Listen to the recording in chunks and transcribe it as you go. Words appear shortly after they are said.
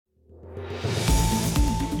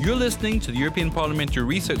You're listening to the European Parliamentary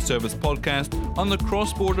Research Service podcast on the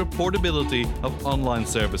cross-border portability of online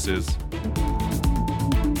services.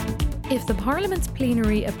 If the Parliament's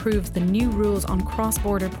plenary approves the new rules on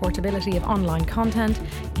cross-border portability of online content,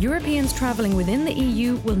 Europeans travelling within the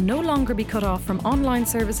EU will no longer be cut off from online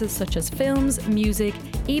services such as films, music,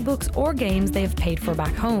 ebooks or games they have paid for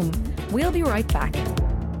back home. We'll be right back.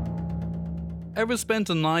 Ever spent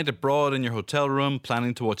a night abroad in your hotel room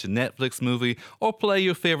planning to watch a Netflix movie or play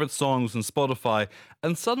your favourite songs on Spotify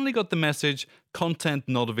and suddenly got the message, content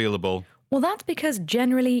not available? Well, that's because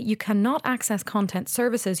generally you cannot access content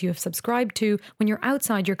services you have subscribed to when you're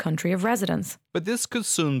outside your country of residence. But this could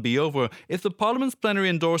soon be over if the Parliament's plenary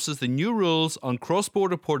endorses the new rules on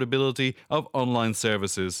cross-border portability of online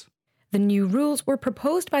services. The new rules were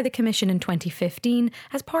proposed by the Commission in 2015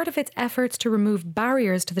 as part of its efforts to remove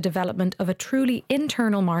barriers to the development of a truly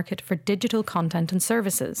internal market for digital content and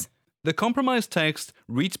services. The compromise text,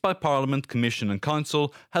 reached by Parliament, Commission and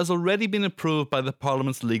Council, has already been approved by the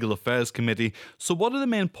Parliament's Legal Affairs Committee. So what are the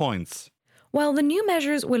main points? Well, the new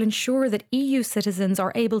measures will ensure that EU citizens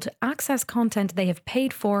are able to access content they have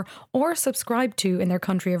paid for or subscribed to in their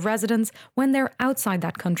country of residence when they're outside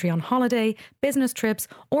that country on holiday, business trips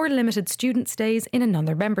or limited student stays in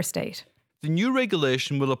another member state. The new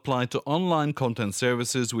regulation will apply to online content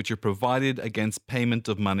services which are provided against payment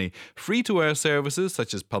of money. Free-to-air services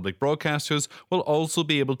such as public broadcasters will also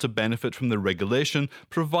be able to benefit from the regulation,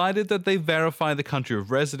 provided that they verify the country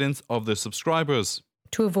of residence of their subscribers.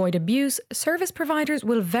 To avoid abuse, service providers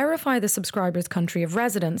will verify the subscriber's country of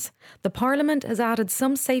residence. The Parliament has added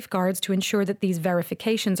some safeguards to ensure that these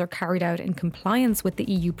verifications are carried out in compliance with the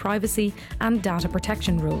EU privacy and data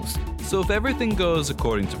protection rules. So if everything goes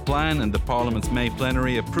according to plan and the Parliament's May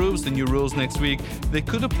plenary approves the new rules next week, they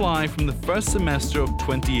could apply from the first semester of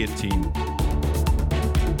 2018.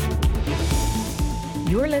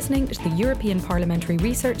 You're listening to the European Parliamentary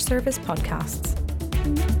Research Service podcasts.